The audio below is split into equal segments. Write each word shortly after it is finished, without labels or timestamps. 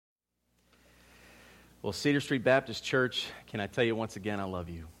Well, Cedar Street Baptist Church, can I tell you once again, I love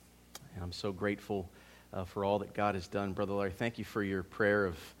you. And I'm so grateful for all that God has done. Brother Larry, thank you for your prayer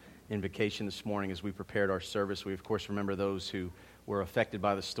of invocation this morning as we prepared our service. We, of course, remember those who were affected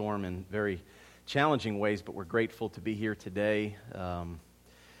by the storm in very challenging ways, but we're grateful to be here today.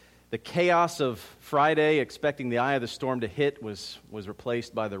 The chaos of Friday, expecting the eye of the storm to hit, was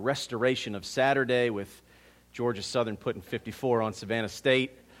replaced by the restoration of Saturday with Georgia Southern putting 54 on Savannah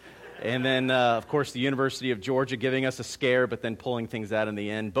State. And then, of course, the University of Georgia giving us a scare, but then pulling things out in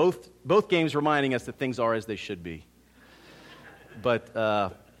the end. Both games reminding us that things are as they should be. But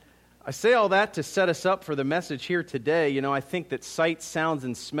I say all that to set us up for the message here today. You know, I think that sight, sounds,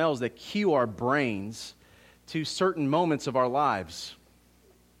 and smells that cue our brains to certain moments of our lives.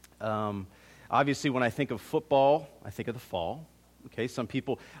 Obviously, when I think of football, I think of the fall. Okay, some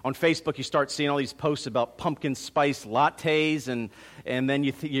people on Facebook, you start seeing all these posts about pumpkin spice lattes, and then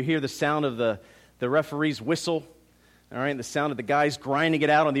you hear the sound of the referee's whistle, all right, and the sound of the guys grinding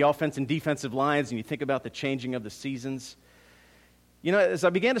it out on the offense and defensive lines, and you think about the changing of the seasons. You know, as I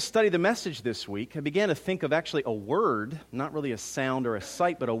began to study the message this week, I began to think of actually a word, not really a sound or a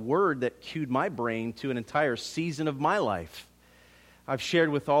sight, but a word that cued my brain to an entire season of my life. I've shared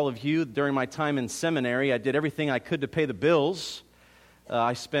with all of you during my time in seminary, I did everything I could to pay the bills.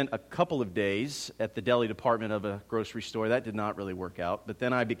 I spent a couple of days at the deli department of a grocery store. That did not really work out. But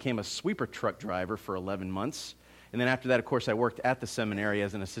then I became a sweeper truck driver for 11 months. And then after that, of course, I worked at the seminary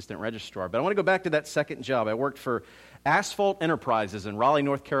as an assistant registrar. But I want to go back to that second job. I worked for Asphalt Enterprises in Raleigh,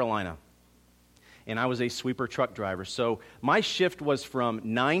 North Carolina. And I was a sweeper truck driver. So my shift was from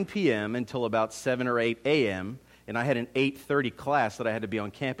 9 p.m. until about 7 or 8 a.m. And I had an 8:30 class that I had to be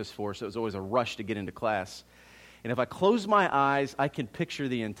on campus for, so it was always a rush to get into class. And if I close my eyes, I can picture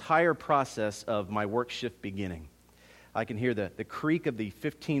the entire process of my work shift beginning. I can hear the creak of the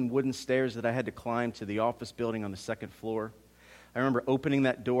 15 wooden stairs that I had to climb to the office building on the second floor. I remember opening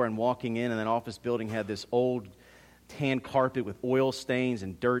that door and walking in, and that office building had this old tan carpet with oil stains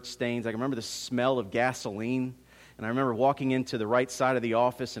and dirt stains. I can remember the smell of gasoline. And I remember walking into the right side of the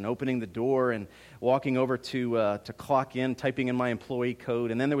office and opening the door and walking over to clock in, typing in my employee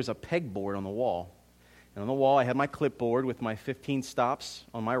code. And then there was a pegboard on the wall. And on the wall, I had my clipboard with my 15 stops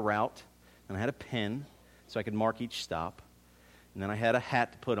on my route, and I had a pen so I could mark each stop. And then I had a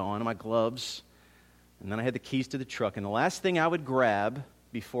hat to put on, and my gloves, and then I had the keys to the truck. And the last thing I would grab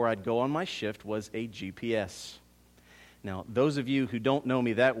before I'd go on my shift was a GPS. Now, those of you who don't know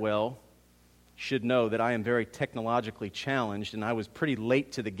me that well should know that I am very technologically challenged, and I was pretty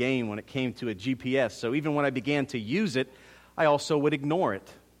late to the game when it came to a GPS. So even when I began to use it, I also would ignore it.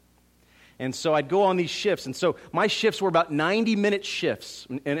 And so I'd go on these shifts. And so my shifts were about 90-minute shifts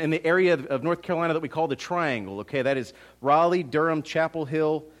in the area of North Carolina that we call the Triangle. Okay, that is Raleigh, Durham, Chapel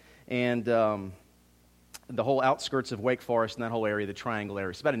Hill, and the whole outskirts of Wake Forest and that whole area, the Triangle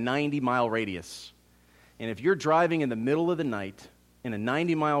area. It's about a 90-mile radius. And if you're driving in the middle of the night in a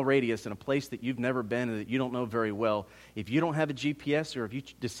 90-mile radius in a place that you've never been and that you don't know very well, if you don't have a GPS or if you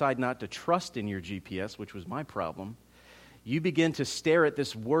decide not to trust in your GPS, which was my problem, you begin to stare at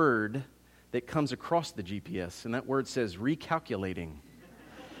this word that comes across the GPS, and that word says recalculating.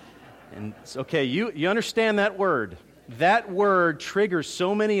 And okay, you understand that word. That word triggers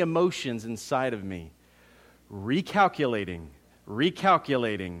so many emotions inside of me. Recalculating,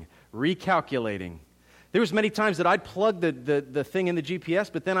 recalculating, recalculating. There was many times that I'd plug the thing in the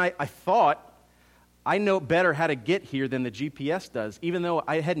GPS, but then I thought, I know better how to get here than the GPS does, even though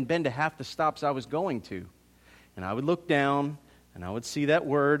I hadn't been to half the stops I was going to. And I would look down, and I would see that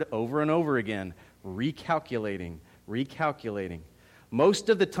word over and over again, recalculating, recalculating. Most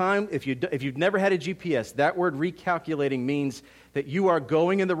of the time, if you've never had a GPS, that word recalculating means that you are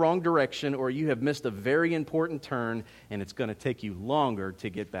going in the wrong direction or you have missed a very important turn, and it's going to take you longer to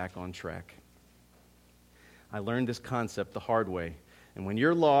get back on track. I learned this concept the hard way. And when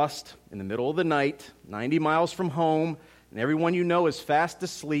you're lost in the middle of the night, 90 miles from home, and everyone you know is fast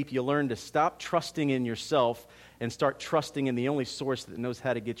asleep, you learn to stop trusting in yourself and start trusting in the only source that knows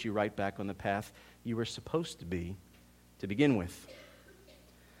how to get you right back on the path you were supposed to be to begin with.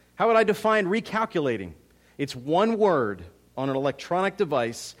 How would I define recalculating? It's one word on an electronic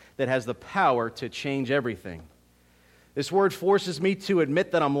device that has the power to change everything. This word forces me to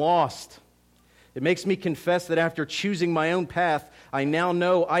admit that I'm lost. It makes me confess that after choosing my own path, I now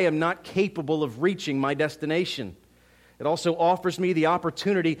know I am not capable of reaching my destination. It also offers me the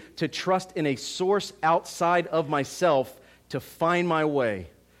opportunity to trust in a source outside of myself to find my way,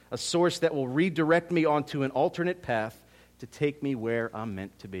 a source that will redirect me onto an alternate path to take me where I'm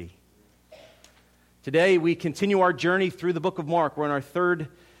meant to be. Today, we continue our journey through the book of Mark. We're in our third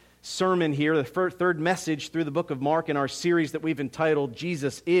sermon here, the third message through the book of Mark in our series that we've entitled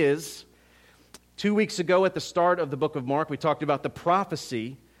Jesus Is. 2 weeks ago at the start of the book of Mark, we talked about the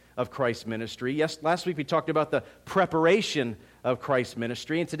prophecy of Christ's ministry. Yes, last week we talked about the preparation of Christ's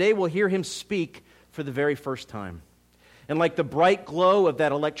ministry, and today we'll hear him speak for the very first time. And like the bright glow of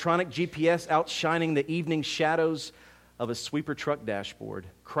that electronic GPS outshining the evening shadows of a sweeper truck dashboard,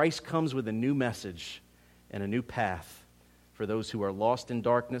 Christ comes with a new message and a new path for those who are lost in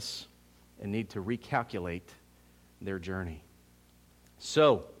darkness and need to recalculate their journey.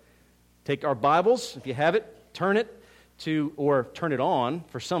 So, take our Bibles, if you have it, turn it on,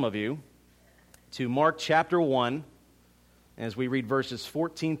 for some of you, to Mark chapter 1, as we read verses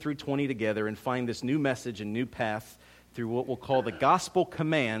 14 through 20 together and find this new message and new path through what we'll call the gospel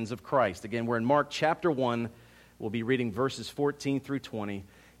commands of Christ. Again, we're in Mark chapter 1. We'll be reading verses 14 through 20.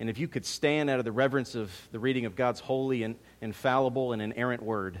 And if you could stand out of the reverence of the reading of God's holy and infallible and inerrant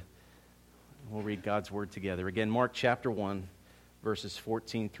word, we'll read God's word together. Again, Mark chapter 1, verses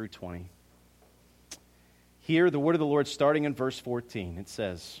 14 through 20. Hear the word of the Lord starting in verse 14. It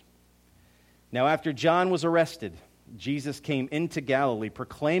says, "Now after John was arrested, Jesus came into Galilee,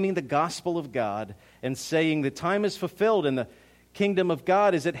 proclaiming the gospel of God and saying, 'The time is fulfilled and the kingdom of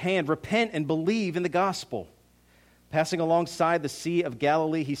God is at hand. Repent and believe in the gospel.' Passing alongside the Sea of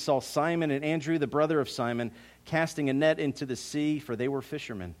Galilee, he saw Simon and Andrew, the brother of Simon, casting a net into the sea, for they were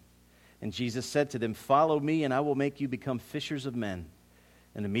fishermen. And Jesus said to them, 'Follow me, and I will make you become fishers of men.'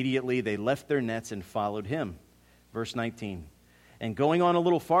 And immediately they left their nets and followed him." Verse 19. "And going on a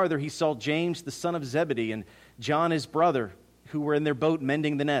little farther, he saw James, the son of Zebedee, and John, his brother, who were in their boat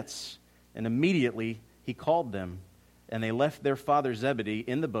mending the nets. And immediately he called them, and they left their father Zebedee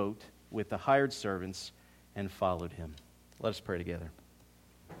in the boat with the hired servants and followed him." Let us pray together.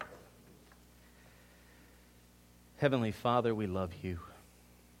 Heavenly Father, we love you.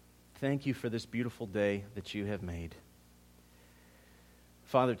 Thank you for this beautiful day that you have made.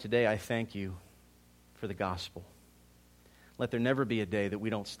 Father, today I thank you for the gospel. Let there never be a day that we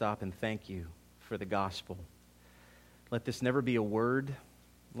don't stop and thank you for the gospel. Let this never be a word.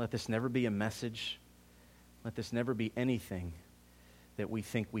 Let this never be a message. Let this never be anything that we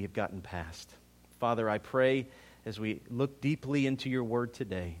think we have gotten past. Father, I pray as we look deeply into your word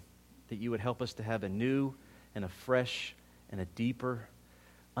today that you would help us to have a new and a fresh and a deeper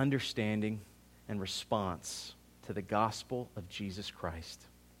understanding and response to the gospel of Jesus Christ.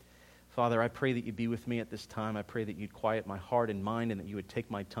 Father, I pray that you be with me at this time. I pray that you'd quiet my heart and mind and that you would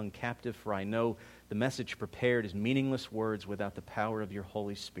take my tongue captive, for I know the message prepared is meaningless words without the power of your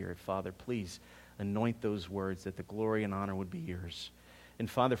Holy Spirit. Father, please anoint those words that the glory and honor would be yours. And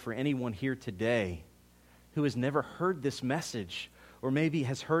Father, for anyone here today who has never heard this message, or maybe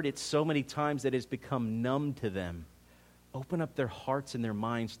has heard it so many times that it has become numb to them, open up their hearts and their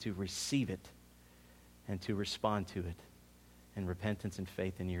minds to receive it and to respond to it in repentance and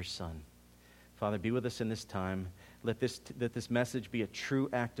faith in your Son. Father, be with us in this time. Let this message be a true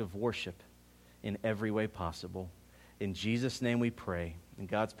act of worship in every way possible. In Jesus' name we pray. And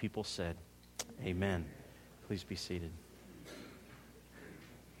God's people said, amen. Please be seated.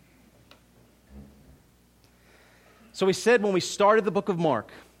 So we said when we started the book of Mark,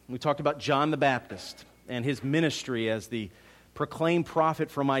 we talked about John the Baptist and his ministry as the proclaimed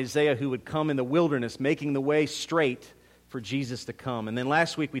prophet from Isaiah who would come in the wilderness, making the way straight for Jesus to come. And then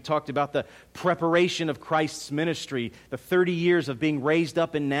last week we talked about the preparation of Christ's ministry, the 30 years of being raised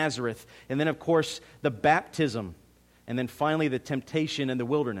up in Nazareth, and then of course the baptism, and then finally the temptation in the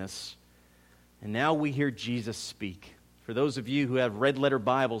wilderness. And now we hear Jesus speak. For those of you who have red letter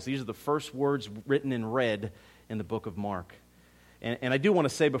Bibles, these are the first words written in red in the book of Mark. And I do want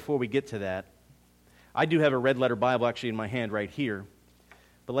to say before we get to that, I do have a red letter Bible actually in my hand right here.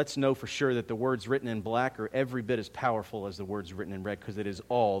 But let's know for sure that the words written in black are every bit as powerful as the words written in red, because it is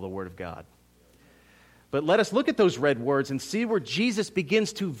all the Word of God. But let us look at those red words and see where Jesus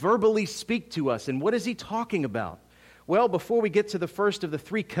begins to verbally speak to us. And what is he talking about? Well, before we get to the first of the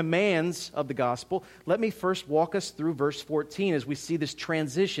three commands of the gospel, let me first walk us through verse 14 as we see this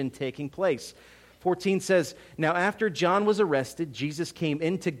transition taking place. 14 says, "Now after John was arrested, Jesus came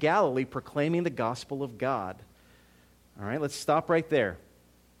into Galilee proclaiming the gospel of God." All right, let's stop right there.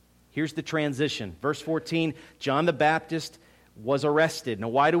 Here's the transition. Verse 14, John the Baptist was arrested. Now,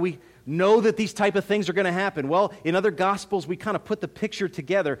 why do we know that these type of things are going to happen? Well, in other Gospels, we kind of put the picture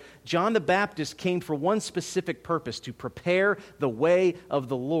together. John the Baptist came for one specific purpose, to prepare the way of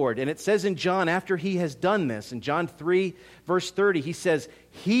the Lord. And it says in John, after he has done this, in John 3, verse 30, he says,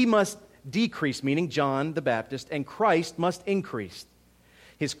 he must decrease, meaning John the Baptist, and Christ must increase.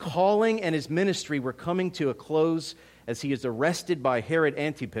 His calling and his ministry were coming to a close, as he is arrested by Herod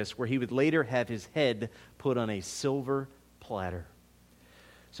Antipas, where he would later have his head put on a silver platter.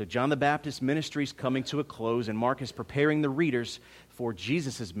 So John the Baptist's ministry is coming to a close, and Mark is preparing the readers for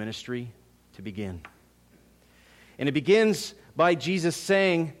Jesus' ministry to begin. And it begins by Jesus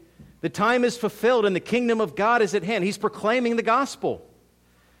saying, the time is fulfilled and the kingdom of God is at hand. He's proclaiming the gospel.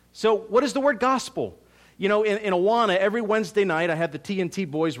 So what is the word gospel? You know, in Awana, every Wednesday night, I have the TNT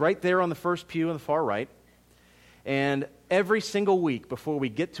boys right there on the first pew on the far right. And every single week before we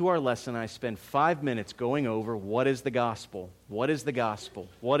get to our lesson, I spend 5 minutes going over what is the gospel? What is the gospel?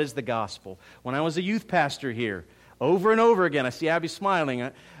 What is the gospel? When I was a youth pastor here, over and over again, I see Abby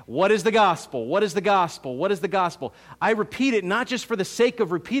smiling. What is the gospel? What is the gospel? What is the gospel? I repeat it not just for the sake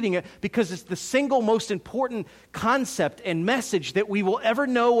of repeating it, because it's the single most important concept and message that we will ever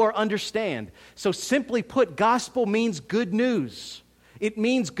know or understand. So simply put, gospel means good news. It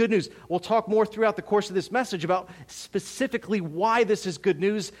means good news. We'll talk more throughout the course of this message about specifically why this is good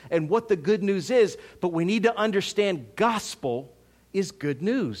news and what the good news is, but we need to understand gospel is good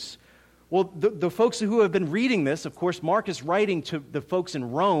news. Well, the folks who have been reading this, of course, Mark is writing to the folks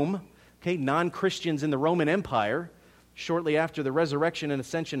in Rome, okay, non-Christians in the Roman Empire, shortly after the resurrection and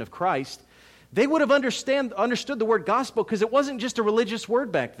ascension of Christ. They would have understood the word gospel because it wasn't just a religious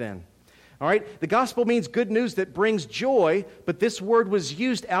word back then. All right, the gospel means good news that brings joy, but this word was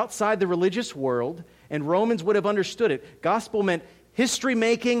used outside the religious world, and Romans would have understood it. Gospel meant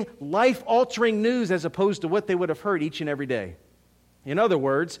history-making, life-altering news as opposed to what they would have heard each and every day. In other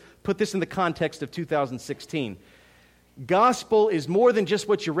words, put this in the context of 2016. Gospel is more than just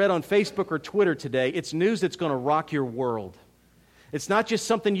what you read on Facebook or Twitter today. It's news that's going to rock your world. It's not just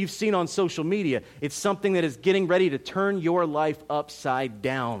something you've seen on social media. It's something that is getting ready to turn your life upside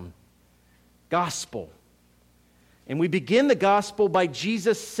down. Gospel. And we begin the gospel by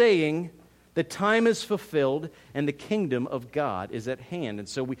Jesus saying, the time is fulfilled and the kingdom of God is at hand. And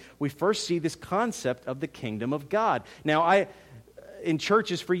so we first see this concept of the kingdom of God. Now, in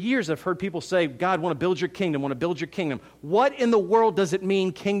churches for years, I've heard people say, God, want to build your kingdom, want to build your kingdom. What in the world does it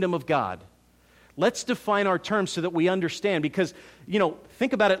mean, kingdom of God? Let's define our terms so that we understand, because,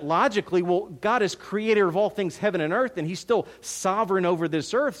 think about it logically. Well, God is creator of all things, heaven and earth, and he's still sovereign over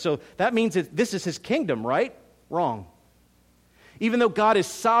this earth, so that means that this is his kingdom, right? Wrong. Even though God is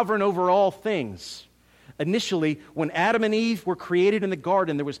sovereign over all things, initially, when Adam and Eve were created in the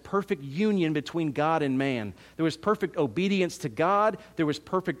garden, there was perfect union between God and man. There was perfect obedience to God. There was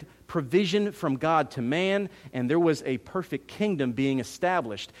perfect provision from God to man. And there was a perfect kingdom being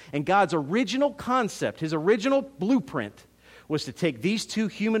established. And God's original concept, his original blueprint, was to take these two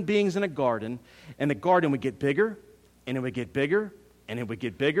human beings in a garden, and the garden would get bigger, and it would get bigger, and it would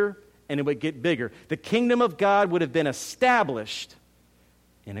get bigger, and it would get bigger. The kingdom of God would have been established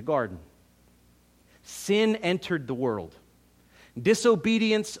in a garden. Sin entered the world.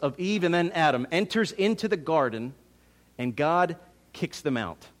 Disobedience of Eve and then Adam enters into the garden, and God kicks them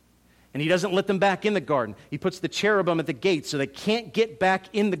out. And he doesn't let them back in the garden. He puts the cherubim at the gate so they can't get back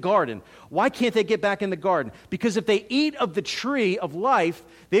in the garden. Why can't they get back in the garden? Because if they eat of the tree of life,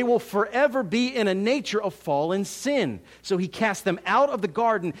 they will forever be in a nature of fallen sin. So he casts them out of the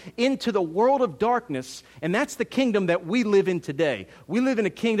garden into the world of darkness, and that's the kingdom that we live in today. We live in a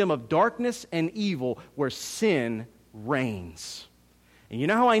kingdom of darkness and evil where sin reigns. And you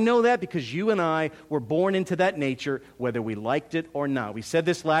know how I know that? Because you and I were born into that nature, whether we liked it or not. We said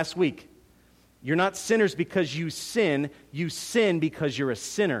this last week. You're not sinners because you sin because you're a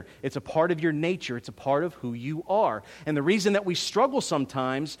sinner. It's a part of your nature. It's a part of who you are. And the reason that we struggle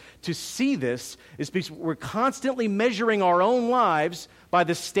sometimes to see this is because we're constantly measuring our own lives by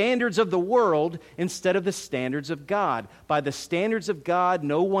the standards of the world instead of the standards of God. By the standards of God,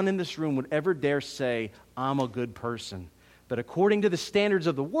 no one in this room would ever dare say, I'm a good person. But according to the standards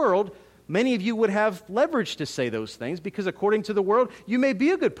of the world, many of you would have leverage to say those things because according to the world, you may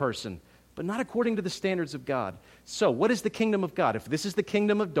be a good person, but not according to the standards of God. So, what is the kingdom of God? If this is the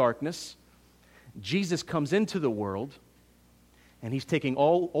kingdom of darkness, Jesus comes into the world, and he's taking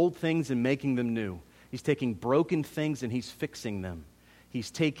all old things and making them new. He's taking broken things and he's fixing them.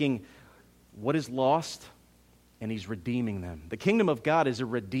 He's taking what is lost and he's redeeming them. The kingdom of God is a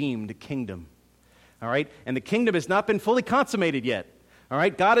redeemed kingdom. All right? And the kingdom has not been fully consummated yet. All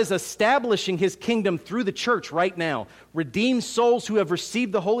right? God is establishing his kingdom through the church right now. Redeemed souls who have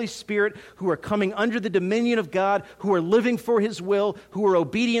received the Holy Spirit, who are coming under the dominion of God, who are living for his will, who are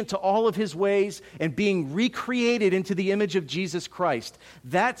obedient to all of his ways, and being recreated into the image of Jesus Christ.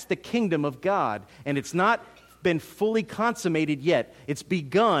 That's the kingdom of God. And it's not been fully consummated yet. It's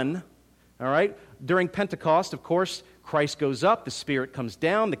begun, all right? During Pentecost, of course, Christ goes up, the Spirit comes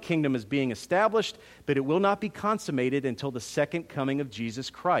down, the kingdom is being established, but it will not be consummated until the second coming of Jesus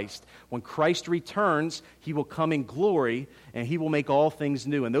Christ. When Christ returns, he will come in glory, and he will make all things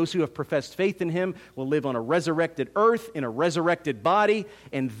new. And those who have professed faith in him will live on a resurrected earth, in a resurrected body,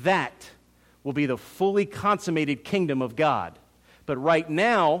 and that will be the fully consummated kingdom of God. But right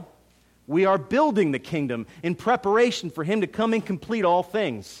now, we are building the kingdom in preparation for him to come and complete all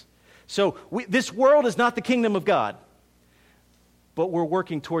things. So this world is not the kingdom of God, but we're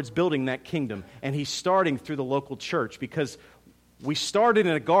working towards building that kingdom. And he's starting through the local church, because we started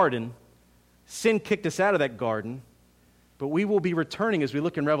in a garden, sin kicked us out of that garden, but we will be returning, as we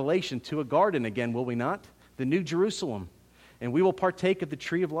look in Revelation, to a garden again, will we not? The New Jerusalem. And we will partake of the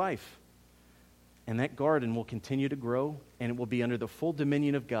tree of life. And that garden will continue to grow, and it will be under the full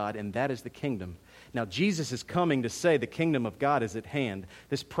dominion of God, and that is the kingdom. Now, Jesus is coming to say the kingdom of God is at hand.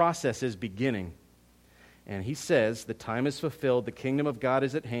 This process is beginning. And he says, the time is fulfilled, the kingdom of God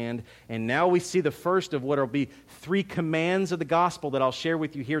is at hand, and now we see the first of what will be 3 commands of the gospel that I'll share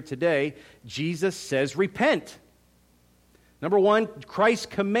with you here today. Jesus says, repent. Number 1,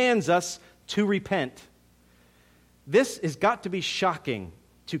 Christ commands us to repent. This has got to be shocking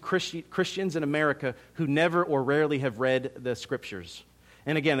to Christians in America who never or rarely have read the Scriptures.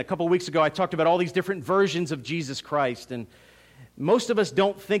 And again, a couple of weeks ago, I talked about all these different versions of Jesus Christ. And most of us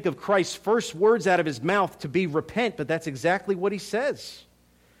don't think of Christ's first words out of his mouth to be repent, but that's exactly what he says.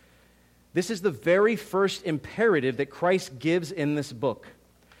 This is the very first imperative that Christ gives in this book.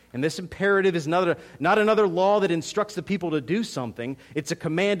 And this imperative is not another law that instructs the people to do something. It's a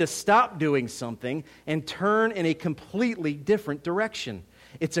command to stop doing something and turn in a completely different direction.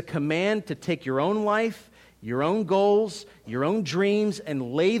 It's a command to take your own life, your own goals, your own dreams,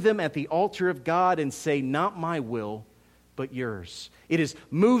 and lay them at the altar of God and say, not my will, but yours. It is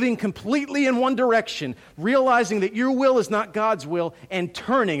moving completely in one direction, realizing that your will is not God's will, and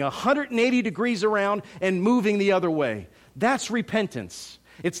turning 180 degrees around and moving the other way. That's repentance.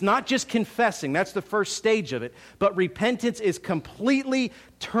 It's not just confessing. That's the first stage of it. But repentance is completely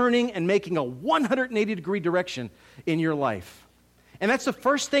turning and making a 180-degree direction in your life. And that's the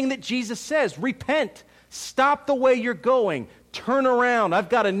first thing that Jesus says. Repent. Stop the way you're going. Turn around. I've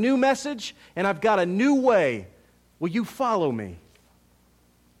got a new message, and I've got a new way. Will you follow me?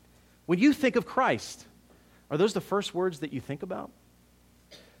 When you think of Christ, are those the first words that you think about?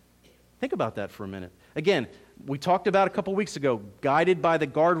 Think about that for a minute. Again, we talked about a couple weeks ago, guided by the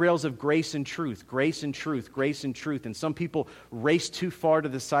guardrails of grace and truth, grace and truth, grace and truth. And some people race too far to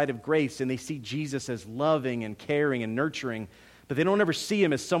the side of grace, and they see Jesus as loving and caring and nurturing, but they don't ever see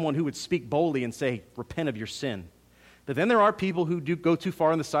him as someone who would speak boldly and say, repent of your sin. But then there are people who do go too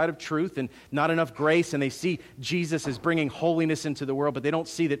far on the side of truth and not enough grace, and they see Jesus as bringing holiness into the world, but they don't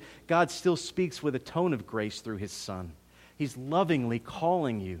see that God still speaks with a tone of grace through his Son. He's lovingly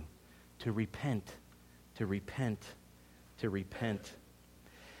calling you to repent, to repent, to repent.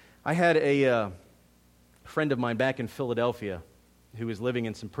 I had a friend of mine back in Philadelphia who was living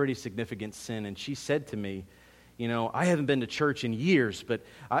in some pretty significant sin, and she said to me, you know, I haven't been to church in years, but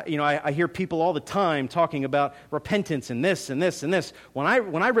I hear people all the time talking about repentance and this and this and this. When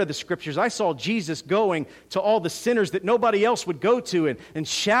I read the Scriptures, I saw Jesus going to all the sinners that nobody else would go to and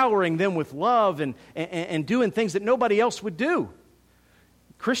showering them with love and doing things that nobody else would do.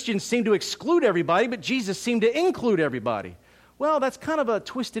 Christians seem to exclude everybody, but Jesus seemed to include everybody. Well, that's kind of a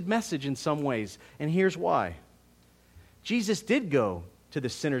twisted message in some ways, and here's why. Jesus did go to the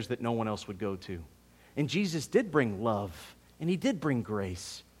sinners that no one else would go to. And Jesus did bring love, and he did bring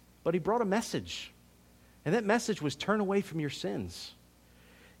grace, but he brought a message. And that message was turn away from your sins.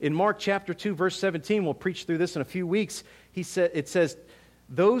 In Mark chapter 2, verse 17, we'll preach through this in a few weeks, it says,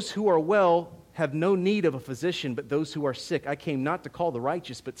 those who are well have no need of a physician, but those who are sick. I came not to call the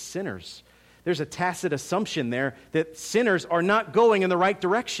righteous, but sinners. There's a tacit assumption there that sinners are not going in the right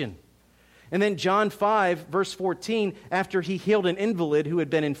direction. And then John 5, verse 14, after he healed an invalid who had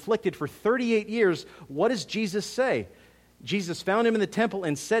been afflicted for 38 years, what does Jesus say? Jesus found him in the temple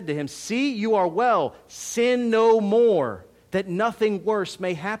and said to him, see, you are well, sin no more, that nothing worse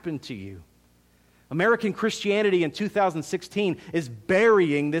may happen to you. American Christianity in 2016 is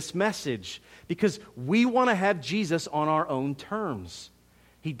burying this message because we want to have Jesus on our own terms.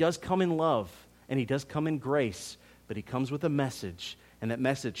 He does come in love, and he does come in grace, but he comes with a message. And that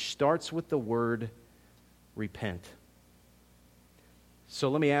message starts with the word repent. So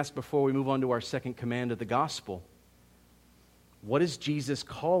let me ask before we move on to our second command of the gospel. What is Jesus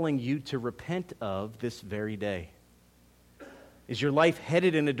calling you to repent of this very day? Is your life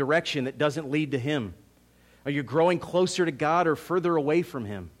headed in a direction that doesn't lead to him? Are you growing closer to God or further away from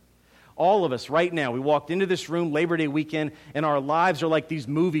him? all of us right now, we walked into this room Labor Day weekend, and our lives are like these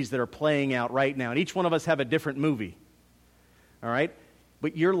movies that are playing out right now. And each one of us have a different movie. All right?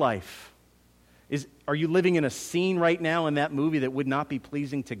 But your life, are you living in a scene right now in that movie that would not be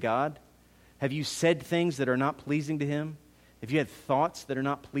pleasing to God? Have you said things that are not pleasing to Him? Have you had thoughts that are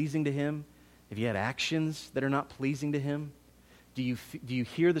not pleasing to Him? Have you had actions that are not pleasing to Him? Do you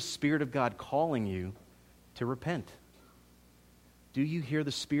hear the Spirit of God calling you to repent? Do you hear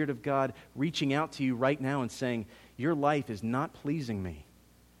the Spirit of God reaching out to you right now and saying, your life is not pleasing me?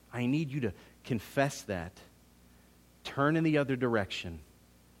 I need you to confess that. Turn in the other direction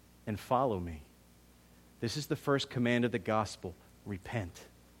and follow me. This is the first command of the gospel. Repent,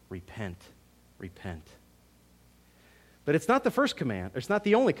 repent, repent. But it's not the first command. It's not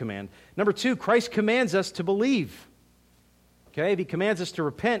the only command. Number 2, Christ commands us to believe. Okay, if He commands us to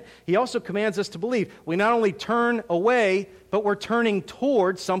repent, He also commands us to believe. We not only turn away, but we're turning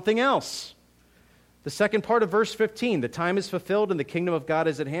towards something else. The second part of verse 15, the time is fulfilled and the kingdom of God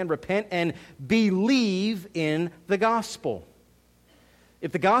is at hand. Repent and believe in the gospel.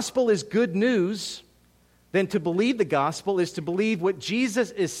 If the gospel is good news, then to believe the gospel is to believe what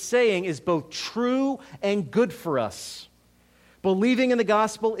Jesus is saying is both true and good for us. Believing in the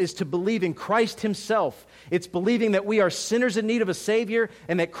gospel is to believe in Christ Himself. It's believing that we are sinners in need of a Savior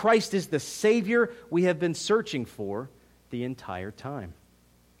and that Christ is the Savior we have been searching for the entire time.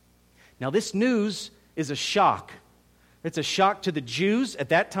 Now, this news is a shock. It's a shock to the Jews at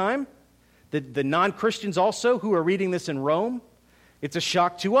that time, the non-Christians also who are reading this in Rome. It's a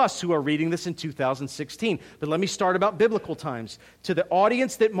shock to us who are reading this in 2016. But let me start about biblical times. To the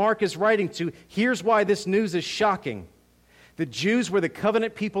audience that Mark is writing to, here's why this news is shocking. The Jews were the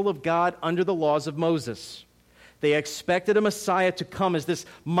covenant people of God under the laws of Moses. They expected a Messiah to come as this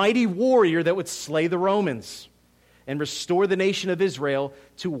mighty warrior that would slay the Romans and restore the nation of Israel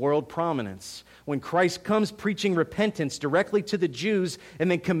to world prominence. When Christ comes preaching repentance directly to the Jews and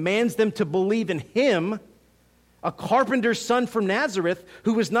then commands them to believe in Him, a carpenter's son from Nazareth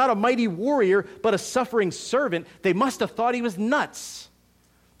who was not a mighty warrior but a suffering servant, they must have thought he was nuts.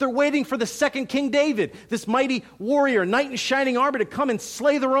 They're waiting for the second King David, this mighty warrior, knight in shining armor, to come and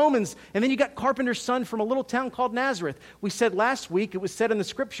slay the Romans. And then you got carpenter's son from a little town called Nazareth. We said last week, it was said in the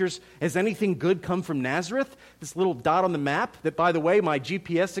scriptures, has anything good come from Nazareth? This little dot on the map that, by the way, my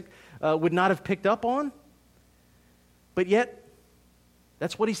GPS would not have picked up on. But yet,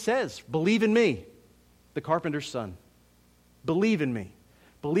 that's what he says. Believe in me, the carpenter's son. Believe in me.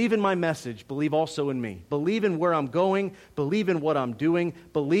 Believe in my message. Believe also in me. Believe in where I'm going. Believe in what I'm doing.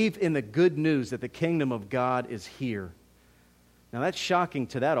 Believe in the good news that the kingdom of God is here. Now that's shocking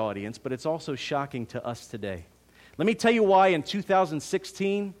to that audience, but it's also shocking to us today. Let me tell you why in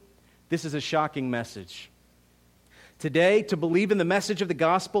 2016 this is a shocking message. Today, to believe in the message of the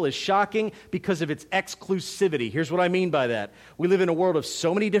gospel is shocking because of its exclusivity. Here's what I mean by that. We live in a world of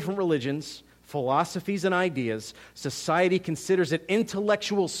so many different religions, philosophies and ideas. Society considers it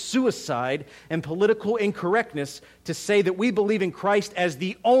intellectual suicide and political incorrectness to say that we believe in Christ as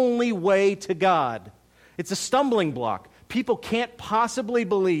the only way to God. It's a stumbling block. People can't possibly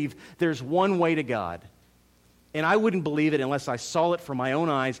believe there's one way to God. And I wouldn't believe it unless I saw it from my own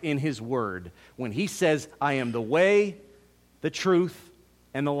eyes in His Word. When He says, I am the way, the truth,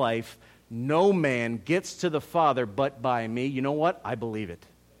 and the life, no man gets to the Father but by me. You know what? I believe it.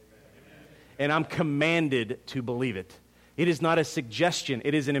 And I'm commanded to believe it. It is not a suggestion.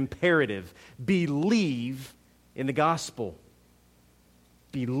 It is an imperative. Believe in the gospel.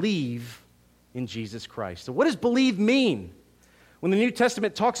 Believe in Jesus Christ. So what does believe mean? When the New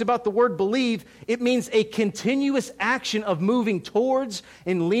Testament talks about the word believe, it means a continuous action of moving towards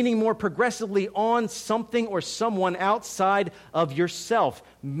and leaning more progressively on something or someone outside of yourself,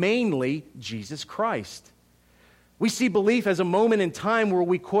 mainly Jesus Christ. We see belief as a moment in time where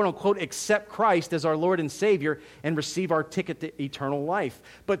we, quote-unquote, accept Christ as our Lord and Savior and receive our ticket to eternal life.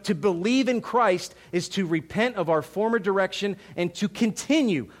 But to believe in Christ is to repent of our former direction and to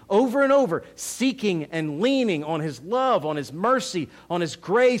continue over and over seeking and leaning on His love, on His mercy, on His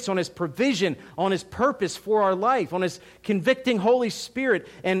grace, on His provision, on His purpose for our life, on His convicting Holy Spirit.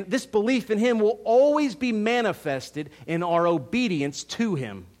 And this belief in Him will always be manifested in our obedience to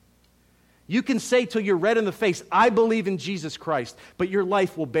Him. You can say till you're red in the face, I believe in Jesus Christ, but your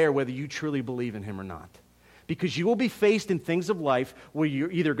life will bear whether you truly believe in Him or not. Because you will be faced in things of life where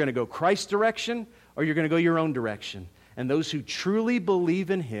you're either going to go Christ's direction or you're going to go your own direction. And those who truly believe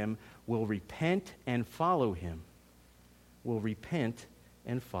in Him will repent and follow Him. Will repent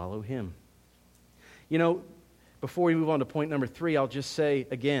and follow Him. You know, before we move on to point number 3, I'll just say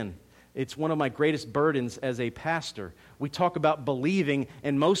again, It's one of my greatest burdens as a pastor. We talk about believing,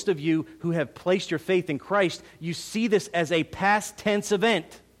 and most of you who have placed your faith in Christ, you see this as a past tense event.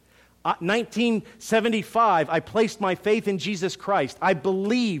 1975, I placed my faith in Jesus Christ. I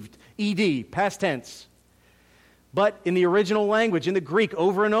believed, ED, past tense. But in the original language, in the Greek,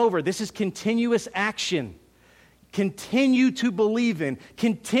 over and over, this is continuous action. Continue to believe in,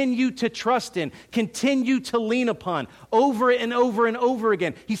 continue to trust in, continue to lean upon, over and over and over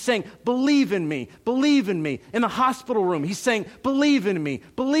again. He's saying, believe in me, believe in me. In the hospital room, he's saying, believe in me,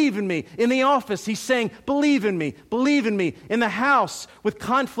 believe in me. In the office, he's saying, believe in me, believe in me. In the house, with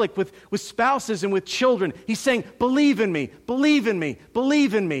conflict with spouses and with children, he's saying, believe in me, believe in me,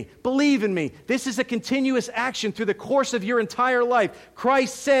 believe in me, believe in me. This is a continuous action through the course of your entire life.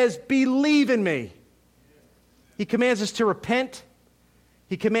 Christ says, believe in me. He commands us to repent.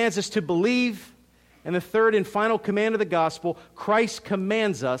 He commands us to believe. And the third and final command of the gospel, Christ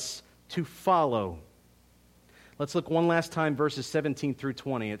commands us to follow. Let's look one last time, verses 17 through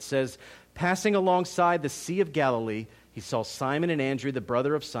 20. It says, passing alongside the Sea of Galilee, he saw Simon and Andrew, the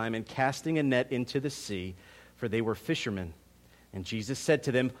brother of Simon, casting a net into the sea, for they were fishermen. And Jesus said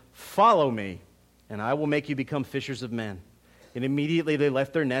to them, follow me, and I will make you become fishers of men. And immediately they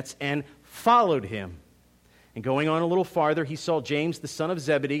left their nets and followed him. And going on a little farther, he saw James, the son of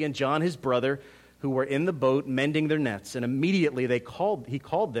Zebedee, and John, his brother, who were in the boat mending their nets. And immediately he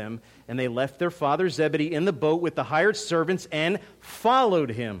called them, and they left their father Zebedee in the boat with the hired servants and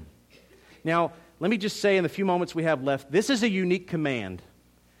followed him. Now, let me just say in the few moments we have left, this is a unique command.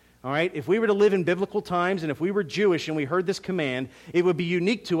 All right? If we were to live in biblical times, and if we were Jewish and we heard this command, it would be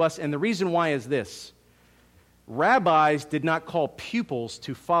unique to us, and the reason why is this. Rabbis did not call pupils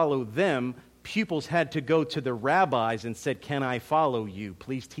to follow them. Pupils had to go to the rabbis and said, can I follow you?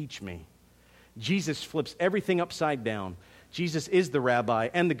 Please teach me. Jesus flips everything upside down. Jesus is the rabbi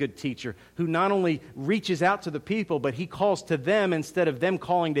and the good teacher who not only reaches out to the people, but he calls to them instead of them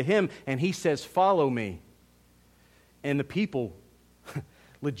calling to him, and he says, follow me. And the people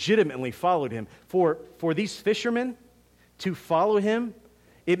legitimately followed him. For these fishermen to follow him,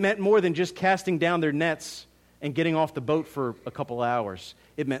 it meant more than just casting down their nets and getting off the boat for a couple hours.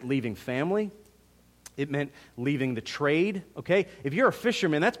 It meant leaving family. It meant leaving the trade, okay? If you're a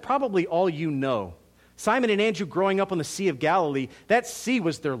fisherman, that's probably all you know. Simon and Andrew growing up on the Sea of Galilee, that sea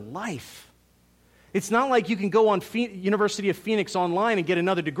was their life. It's not like you can go on University of Phoenix online and get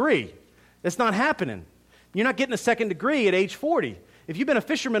another degree. That's not happening. You're not getting a second degree at age 40. If you've been a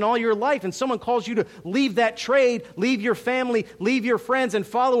fisherman all your life and someone calls you to leave that trade, leave your family, leave your friends, and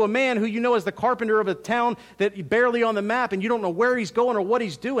follow a man who you know is the carpenter of a town that barely on the map and you don't know where he's going or what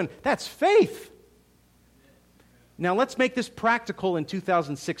he's doing, that's faith. Now let's make this practical in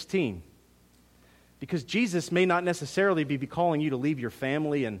 2016. Because Jesus may not necessarily be calling you to leave your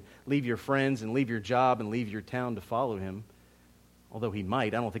family and leave your friends and leave your job and leave your town to follow him. Although he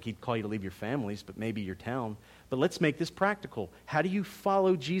might. I don't think he'd call you to leave your families, but maybe your town. But let's make this practical. How do you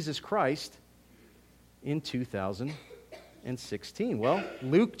follow Jesus Christ in 2016? Well,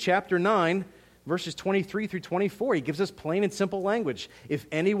 Luke chapter 9, verses 23 through 24, he gives us plain and simple language. If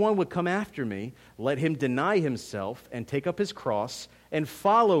anyone would come after me, let him deny himself and take up his cross and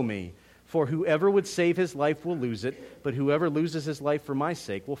follow me. For whoever would save his life will lose it, but whoever loses his life for my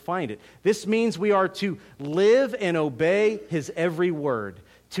sake will find it. This means we are to live and obey his every word.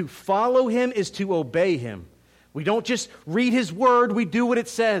 To follow him is to obey him. We don't just read his word, we do what it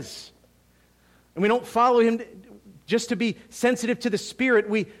says. And we don't follow him just to be sensitive to the Spirit.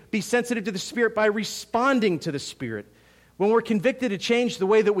 We be sensitive to the Spirit by responding to the Spirit. When we're convicted to change the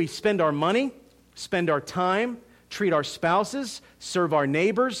way that we spend our money, spend our time, treat our spouses, serve our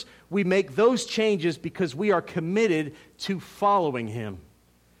neighbors, we make those changes because we are committed to following him.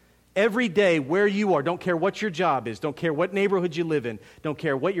 Every day, where you are, don't care what your job is, don't care what neighborhood you live in, don't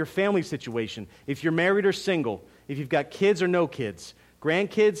care what your family situation, if you're married or single, if you've got kids or no kids,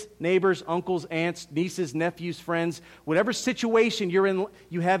 grandkids, neighbors, uncles, aunts, nieces, nephews, friends, whatever situation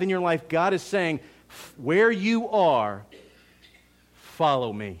you have in your life, God is saying, where you are,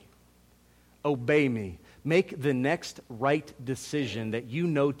 follow me, obey me. Make the next right decision that you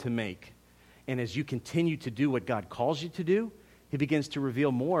know to make. And as you continue to do what God calls you to do, he begins to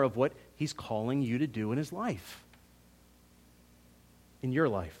reveal more of what he's calling you to do in his life. In your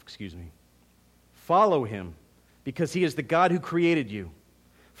life, excuse me. Follow him because he is the God who created you.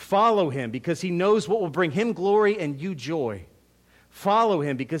 Follow him because he knows what will bring him glory and you joy. Follow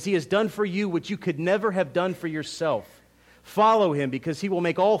him because he has done for you what you could never have done for yourself. Follow him because he will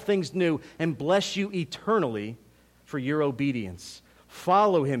make all things new and bless you eternally for your obedience.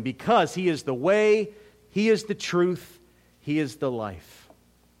 Follow him because he is the way, he is the truth, he is the life.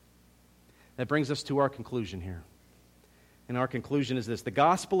 That brings us to our conclusion here. And our conclusion is this: the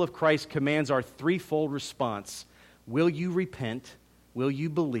gospel of Christ commands our threefold response. Will you repent? Will you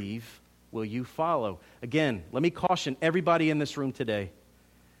believe? Will you follow? Again, let me caution everybody in this room today.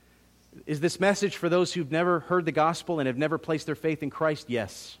 Is this message for those who've never heard the gospel and have never placed their faith in Christ?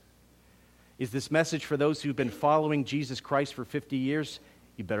 Yes. Is this message for those who've been following Jesus Christ for 50 years?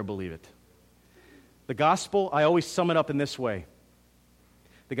 You better believe it. The gospel, I always sum it up in this way.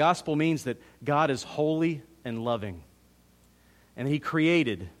 The gospel means that God is holy and loving. And He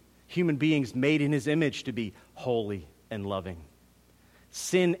created human beings made in His image to be holy and loving.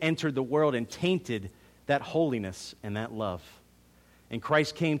 Sin entered the world and tainted that holiness and that love. And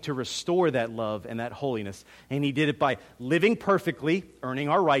Christ came to restore that love and that holiness. And He did it by living perfectly, earning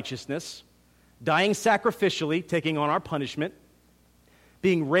our righteousness, dying sacrificially, taking on our punishment,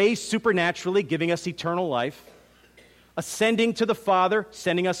 being raised supernaturally, giving us eternal life, ascending to the Father,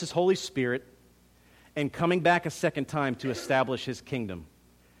 sending us His Holy Spirit, and coming back a second time to establish His kingdom.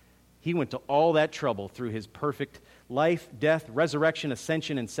 He went to all that trouble through His perfect life, death, resurrection,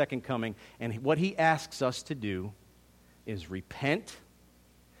 ascension, and second coming. And what He asks us to do is repent.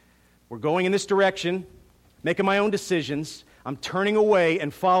 We're going in this direction, making my own decisions. I'm turning away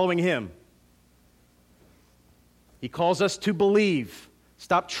and following Him. He calls us to believe.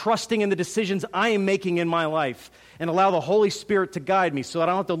 Stop trusting in the decisions I am making in my life and allow the Holy Spirit to guide me so that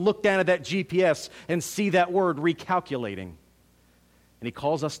I don't have to look down at that GPS and see that word recalculating. And He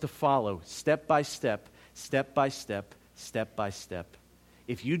calls us to follow step by step, step by step, step by step.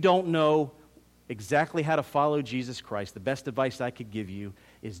 If you don't know exactly how to follow Jesus Christ, the best advice I could give you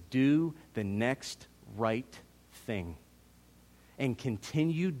is do the next right thing and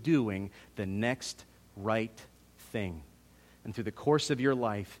continue doing the next right thing. And through the course of your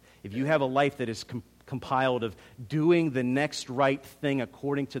life, if you have a life that is compiled of doing the next right thing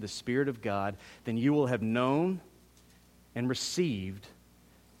according to the Spirit of God, then you will have known and received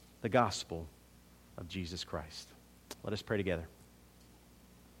the gospel of Jesus Christ. Let us pray together.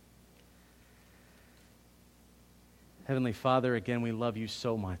 Heavenly Father, again, we love You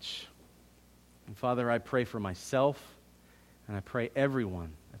so much. And Father, I pray for myself, and I pray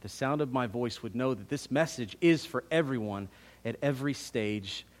everyone at the sound of my voice would know that this message is for everyone at every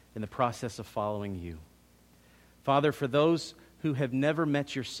stage in the process of following You. Father, for those who have never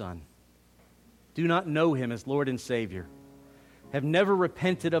met Your Son, do not know Him as Lord and Savior, have never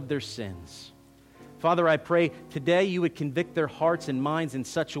repented of their sins, Father, I pray today You would convict their hearts and minds in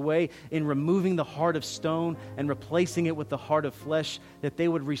such a way in removing the heart of stone and replacing it with the heart of flesh, that they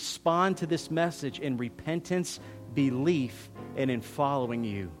would respond to this message in repentance, belief, and in following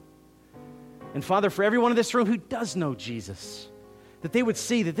You. And Father, for everyone in this room who does know Jesus, that they would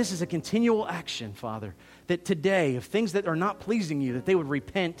see that this is a continual action, Father, that today, of things that are not pleasing You, that they would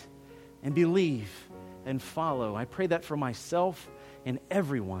repent and believe and follow. I pray that for myself and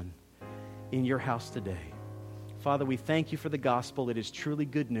everyone in Your house today. Father, we thank You for the gospel. It is truly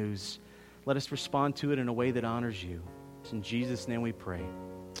good news. Let us respond to it in a way that honors You. It's in Jesus' name we pray.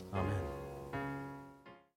 Amen.